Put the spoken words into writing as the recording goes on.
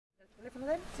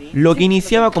Lo que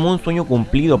iniciaba como un sueño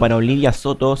cumplido para Olivia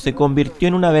Soto se convirtió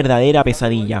en una verdadera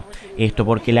pesadilla. Esto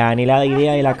porque la anhelada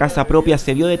idea de la casa propia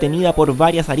se vio detenida por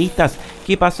varias aristas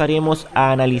que pasaremos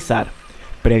a analizar.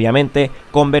 Previamente,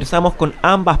 conversamos con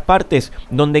ambas partes,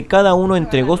 donde cada uno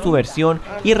entregó su versión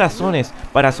y razones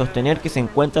para sostener que se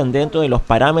encuentran dentro de los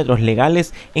parámetros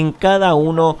legales en cada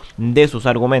uno de sus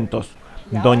argumentos.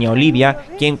 Doña Olivia,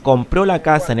 quien compró la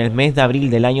casa en el mes de abril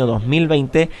del año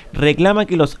 2020, reclama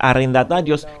que los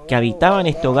arrendatarios que habitaban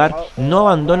este hogar no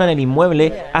abandonan el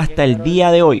inmueble hasta el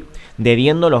día de hoy,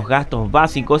 debiendo los gastos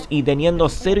básicos y teniendo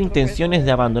cero intenciones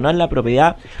de abandonar la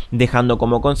propiedad, dejando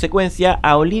como consecuencia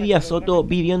a Olivia Soto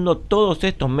viviendo todos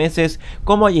estos meses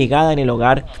como allegada en el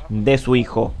hogar de su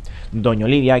hijo. Doña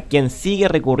Olivia, quien sigue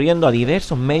recurriendo a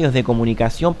diversos medios de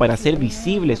comunicación para hacer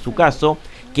visible su caso,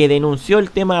 que denunció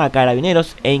el tema a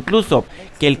Carabineros e incluso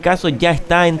que el caso ya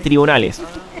está en tribunales.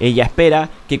 Ella espera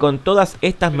que con todas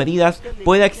estas medidas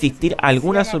pueda existir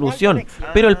alguna solución,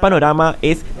 pero el panorama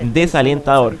es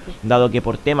desalentador, dado que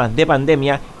por temas de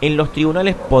pandemia en los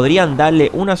tribunales podrían darle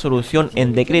una solución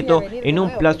en decreto en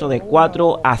un plazo de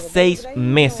 4 a 6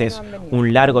 meses,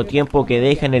 un largo tiempo que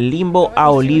deja en el limbo a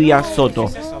Olivia Soto,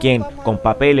 quien con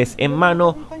papeles en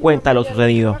mano cuenta lo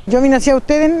sucedido. Yo vine hacia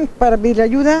ustedes para pedir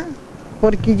ayuda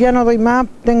porque ya no doy más.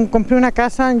 Compré una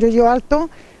casa en Yoyo Alto,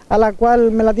 a la cual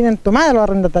me la tienen tomada los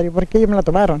arrendatarios, porque ellos me la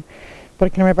tomaron,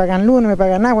 porque no me pagan luz, no me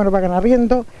pagan agua, no pagan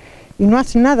arriendo, y no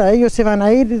hacen nada. Ellos se van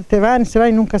a ir, se van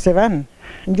y nunca se van.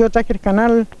 Yo traje el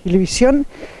canal televisión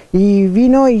y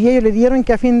vino y ellos le dieron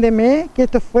que a fin de mes, que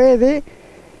esto fue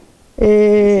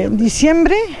de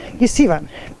diciembre, que se iban,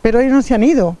 pero ellos no se han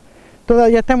ido.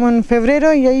 Todavía estamos en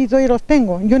febrero y ahí todavía los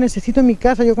tengo. Yo necesito mi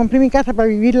casa, yo compré mi casa para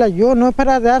vivirla yo, no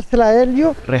para dársela a él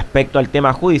yo. Respecto al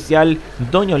tema judicial,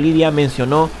 doña Olivia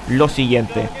mencionó lo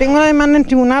siguiente. Tengo una demanda en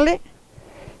tribunales,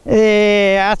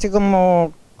 hace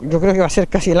como, yo creo que va a ser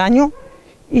casi el año,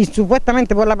 y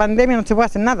supuestamente por la pandemia no se puede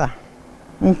hacer nada.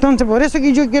 Entonces por eso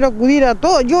que yo quiero acudir a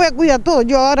todo, yo voy a acudir a todo,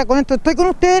 yo ahora con esto estoy con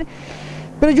usted,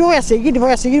 pero yo voy a seguir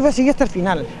hasta el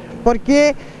final,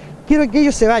 porque quiero que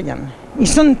ellos se vayan. Y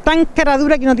son tan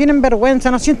caraduras que no tienen vergüenza,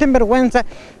 no sienten vergüenza.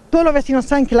 Todos los vecinos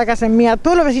saben que la casa es mía,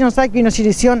 todos los vecinos saben que hay una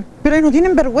silición, pero ellos no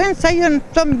tienen vergüenza, ellos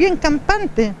son bien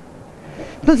campantes.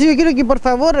 Entonces yo quiero que por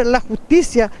favor la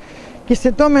justicia, que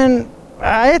se tomen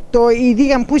a esto y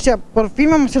digan, pucha, por fin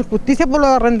vamos a hacer justicia por los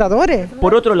arrendadores.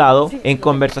 Por otro lado, en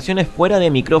conversaciones fuera de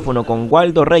micrófono con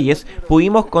Waldo Reyes,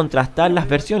 pudimos contrastar las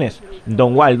versiones.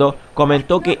 Don Waldo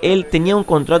comentó que él tenía un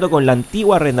contrato con la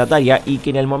antigua arrendataria y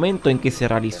que en el momento en que se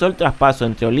realizó el traspaso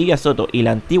entre Olivia Soto y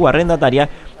la antigua arrendataria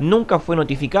nunca fue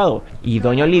notificado, y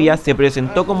doña Olivia se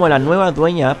presentó como la nueva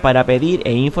dueña para pedir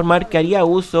e informar que haría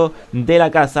uso de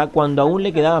la casa cuando aún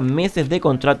le quedaban meses de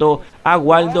contrato a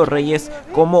Waldo Reyes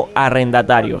como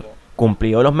arrendatario.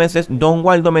 Cumplidos los meses, don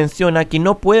Waldo menciona que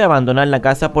no puede abandonar la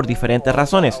casa por diferentes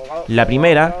razones. La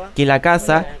primera, que la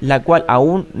casa, la cual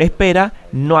aún espera,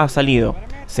 no ha salido.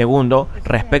 Segundo,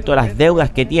 respecto a las deudas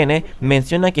que tiene,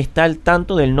 menciona que está al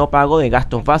tanto del no pago de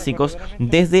gastos básicos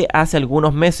desde hace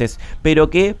algunos meses, pero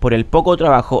que por el poco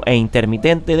trabajo e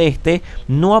intermitente de este,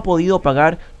 no ha podido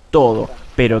pagar todo,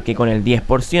 pero que con el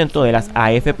 10% de las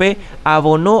AFP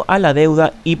abonó a la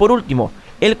deuda. Y por último,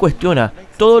 él cuestiona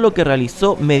todo lo que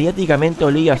realizó mediáticamente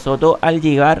Olivia Soto al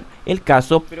llegar el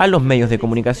caso a los medios de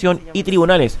comunicación y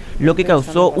tribunales, lo que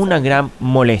causó una gran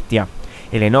molestia.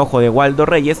 El enojo de Waldo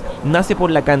Reyes nace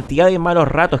por la cantidad de malos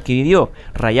ratos que vivió,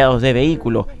 rayados de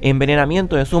vehículo,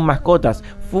 envenenamiento de sus mascotas,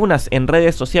 funas en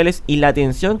redes sociales y la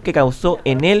tensión que causó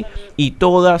en él y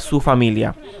toda su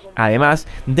familia. Además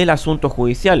del asunto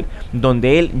judicial,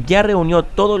 donde él ya reunió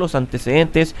todos los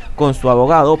antecedentes con su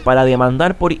abogado para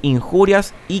demandar por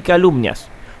injurias y calumnias.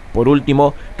 Por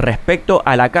último, respecto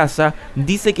a la casa,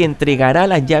 dice que entregará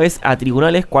las llaves a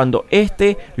tribunales cuando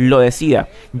éste lo decida,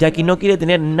 ya que no quiere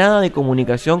tener nada de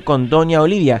comunicación con doña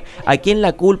Olivia, a quien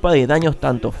la culpa de daños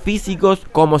tanto físicos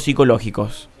como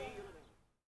psicológicos.